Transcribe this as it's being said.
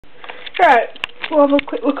Right, we'll have a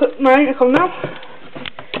quick look at my intercom now.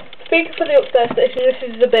 Speaker for the upstairs station, this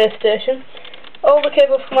is the base station. All the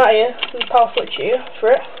cables come out here, there's a power switch here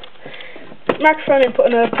for it. Microphone input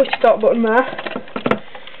and a push start button there.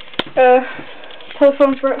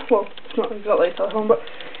 Telephone for it, well, it's not exactly a telephone, but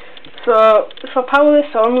so if I power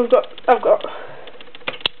this on, I've got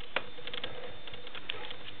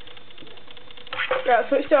right,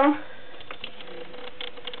 switch it on.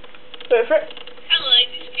 Wait for it. Hello, is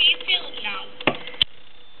this being filmed now?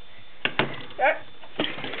 Right.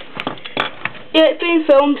 Yeah, it's being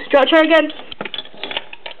filmed. Do you want to try again?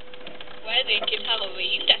 We're making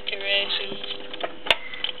Halloween decorations.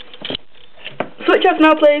 Switch off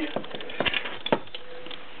now, please. Okay,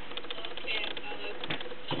 I'll let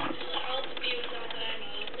all the viewers out there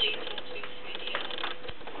know, please watch this video.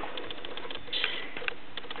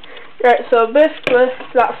 Right, so basically,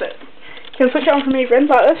 that's it. You can switch it on from either end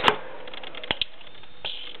like this.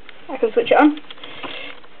 I can switch it on.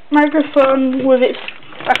 Microphone with its,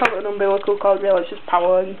 I call it an umbilical cord, really, it's just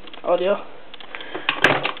power and audio.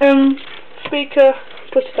 Speaker,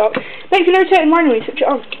 push start. Makes an irritating whine when you switch it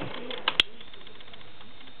on.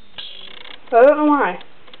 I don't know why.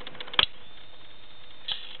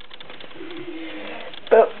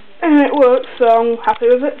 But anyway, it works, so I'm happy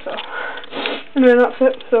with it, so anyway, that's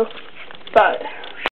it, so bye.